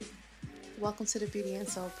Welcome to the Beauty and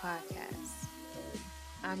Soul podcast.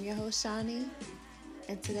 I'm your host, Shani,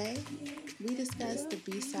 and today we discuss the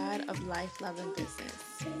B-side of life, love, and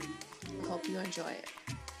business. I hope you enjoy it.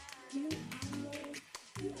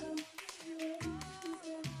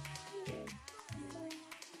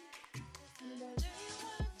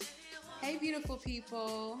 Hey, beautiful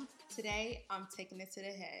people. Today, I'm taking it to the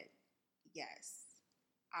head. Yes,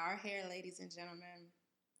 our hair, ladies and gentlemen.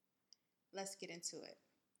 Let's get into it.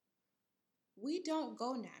 We don't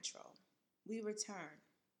go natural. We return.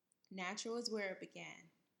 Natural is where it began.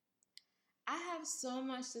 I have so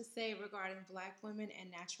much to say regarding Black women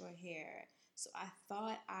and natural hair, so I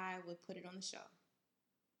thought I would put it on the show.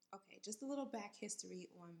 Okay, just a little back history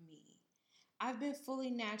on me. I've been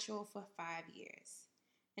fully natural for 5 years.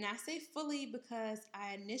 And I say fully because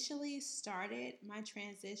I initially started my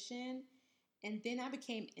transition and then I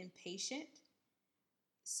became impatient.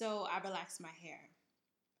 So I relaxed my hair.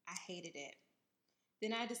 I hated it.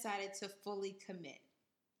 Then I decided to fully commit.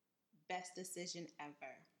 Best decision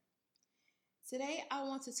ever. Today I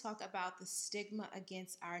want to talk about the stigma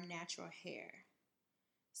against our natural hair.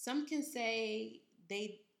 Some can say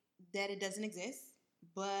that it doesn't exist,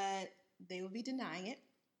 but they will be denying it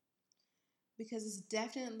because it's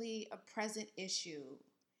definitely a present issue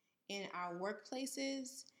in our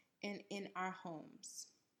workplaces and in our homes.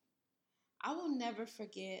 I will never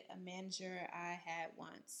forget a manager I had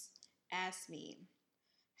once asked me,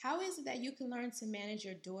 how is it that you can learn to manage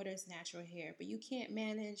your daughter's natural hair, but you can't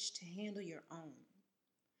manage to handle your own?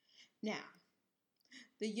 Now,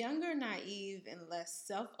 the younger, naive, and less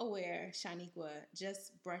self-aware Shaniqua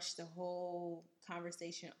just brushed the whole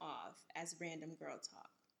conversation off as random girl talk.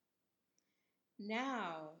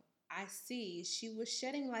 Now, I see she was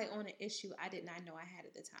shedding light on an issue I did not know I had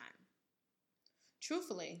at the time.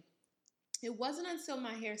 Truthfully, it wasn't until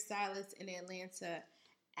my hairstylist in Atlanta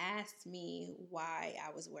asked me why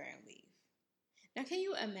I was wearing weave. Now, can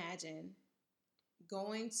you imagine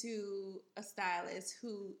going to a stylist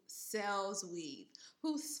who sells weave,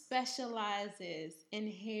 who specializes in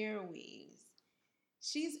hair weaves?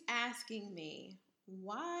 She's asking me,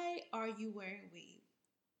 why are you wearing weave?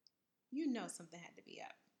 You know something had to be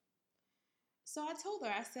up. So I told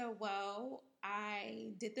her, I said, well,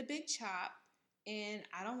 I did the big chop and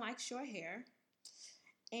I don't like short hair.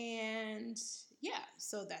 And yeah,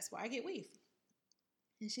 so that's why I get weave.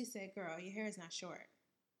 And she said, girl, your hair is not short.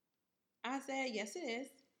 I said, yes, it is.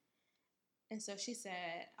 And so she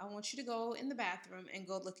said, I want you to go in the bathroom and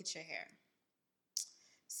go look at your hair.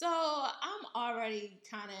 So I'm already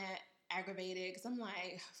kind of aggravated because I'm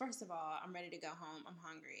like, first of all, I'm ready to go home. I'm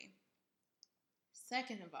hungry.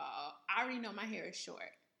 Second of all, I already know my hair is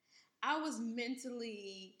short. I was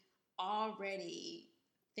mentally already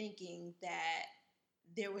thinking that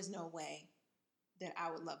there was no way that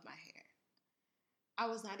I would love my hair. I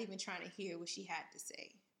was not even trying to hear what she had to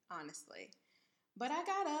say, honestly. But I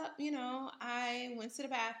got up, I went to the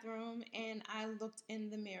bathroom and I looked in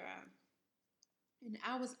the mirror. And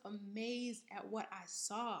I was amazed at what I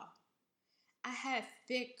saw. I had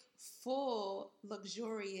thick, full,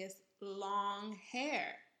 luxurious, long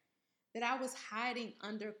hair that I was hiding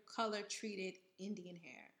under color-treated Indian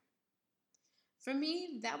hair. For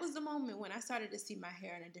me, that was the moment when I started to see my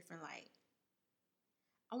hair in a different light.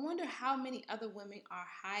 I wonder how many other women are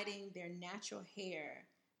hiding their natural hair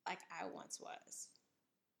like I once was.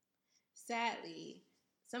 Sadly,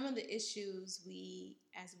 some of the issues we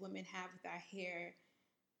as women have with our hair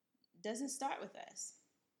doesn't start with us.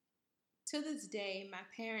 To this day, my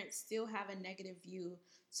parents still have a negative view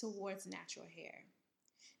towards natural hair.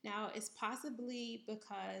 Now, it's possibly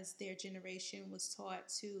because their generation was taught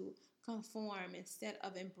to conform instead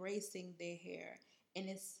of embracing their hair in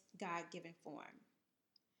its God-given form.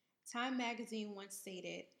 Time magazine once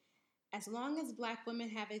stated, as long as Black women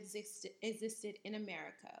have existed in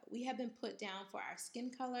America, we have been put down for our skin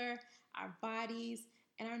color, our bodies,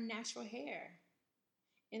 and our natural hair.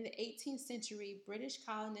 In the 18th century, British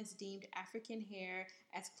colonists deemed African hair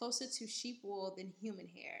as closer to sheep wool than human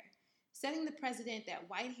hair, setting the precedent that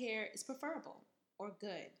white hair is preferable or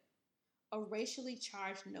good, a racially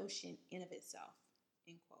charged notion in of itself,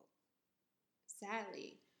 end quote.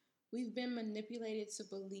 Sadly, we've been manipulated to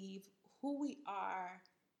believe who we are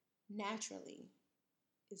naturally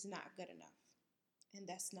is not good enough, and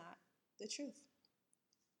that's not the truth.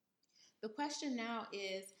 The question now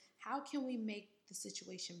is, how can we make the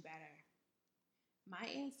situation better? My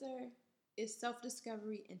answer is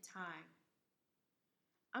self-discovery and time.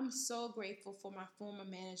 I'm so grateful for my former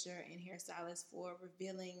manager and hairstylist for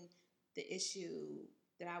revealing the issue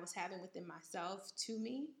that I was having within myself to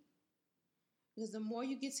me. Because the more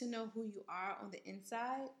you get to know who you are on the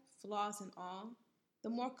inside, flaws and all, the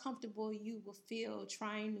more comfortable you will feel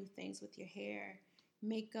trying new things with your hair,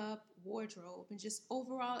 makeup, wardrobe, and just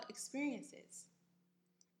overall experiences.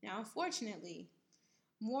 Now, unfortunately,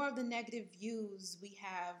 more of the negative views we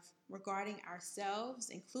have regarding ourselves,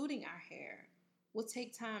 including our hair, will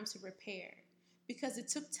take time to repair because it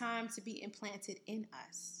took time to be implanted in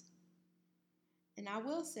us. And I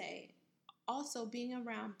will say, also being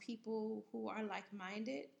around people who are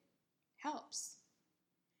like-minded helps.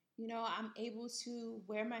 I'm able to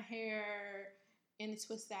wear my hair in a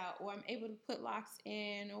twist out, or I'm able to put locks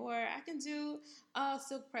in, or I can do a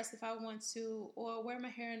silk press if I want to, or wear my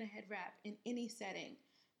hair in a head wrap in any setting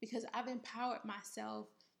because I've empowered myself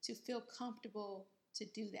to feel comfortable to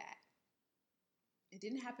do that. It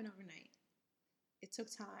didn't happen overnight. It took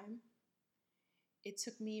time. It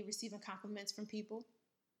took me receiving compliments from people.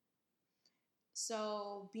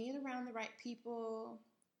 So being around the right people,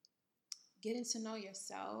 getting to know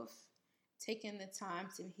yourself, taking the time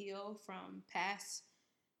to heal from past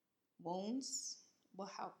wounds will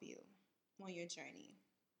help you on your journey.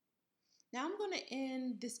 Now I'm going to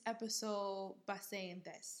end this episode by saying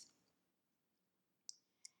this.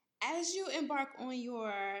 As you embark on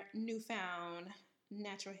your newfound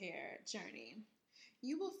natural hair journey,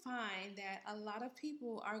 you will find that a lot of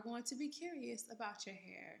people are going to be curious about your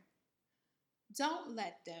hair. Don't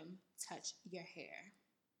let them touch your hair.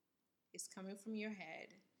 It's coming from your head.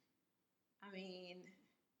 I mean,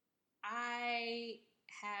 I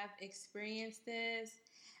have experienced this,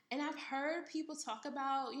 and I've heard people talk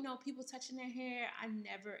about, people touching their hair. I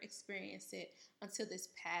never experienced it until this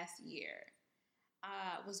past year.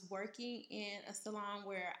 I was working in a salon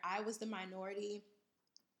where I was the minority,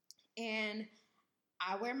 and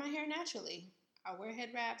I wear my hair naturally. I wear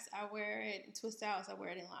head wraps, I wear it in twist outs, I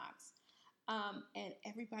wear it in locks. And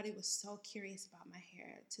everybody was so curious about my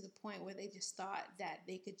hair to the point where they just thought that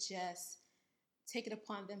they could just take it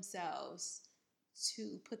upon themselves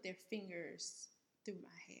to put their fingers through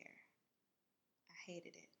my hair. I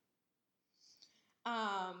hated it.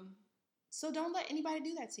 So don't let anybody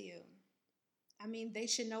do that to you. I mean, they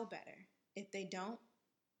should know better. If they don't,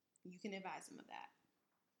 you can advise them of that.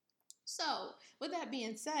 So, with that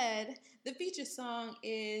being said, the feature song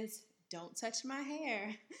is Don't Touch My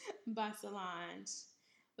Hair by Solange.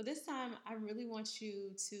 But this time, I really want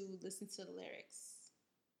you to listen to the lyrics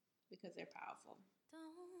because they're powerful.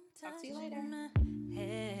 Don't Talk to you later. My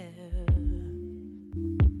hair.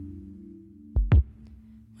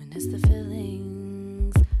 When it's the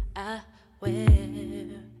feelings I wear,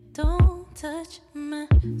 don't touch my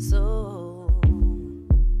soul.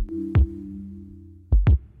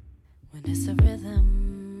 When it's a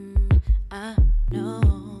rhythm I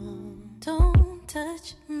know, don't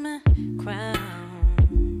touch my crown.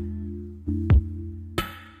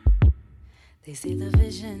 They see the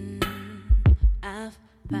vision I've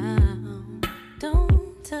found.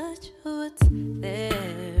 Don't touch what's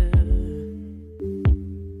there.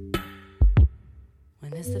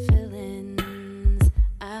 When it's the feelings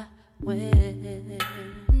I wear,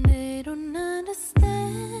 they don't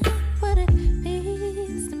understand what it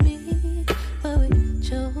means to me. Where we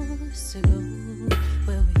chose to go,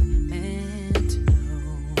 where we meant to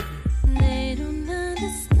know. They don't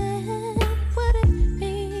understand what it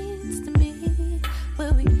means to me.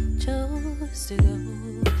 Where we chose to go,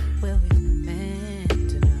 where we meant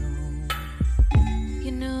to know.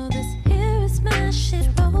 You know this here is my shit.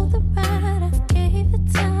 Roll the ride, I gave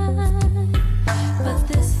it time, but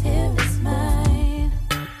this here is mine.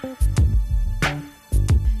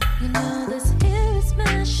 You know this here is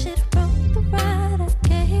my shit. Roll the ride, I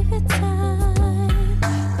gave it time,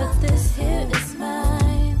 but this here is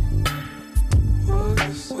mine. What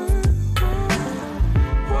you say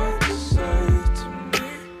to me?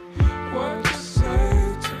 What you say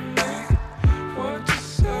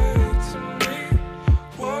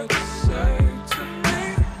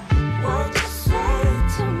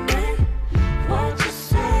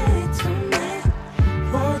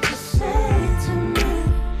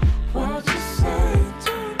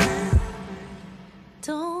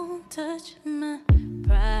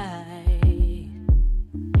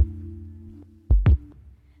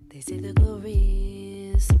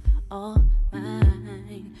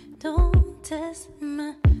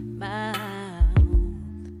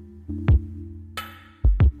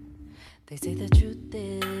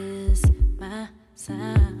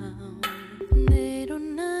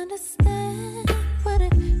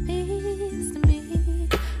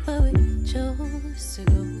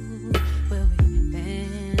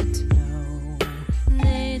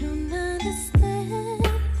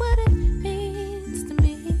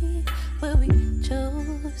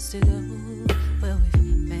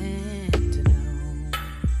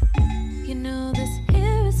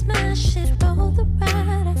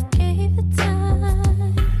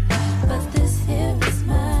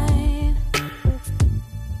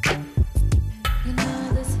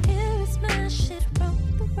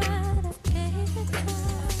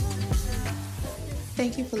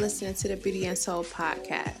Thank you for listening to the Beauty and Soul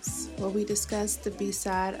podcast, where we discuss the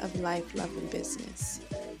B-side of life, love, and business.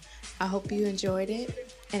 I hope you enjoyed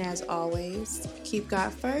it, and as always, keep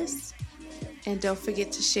God first, and don't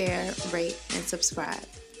forget to share, rate, and subscribe.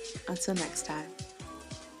 Until next time.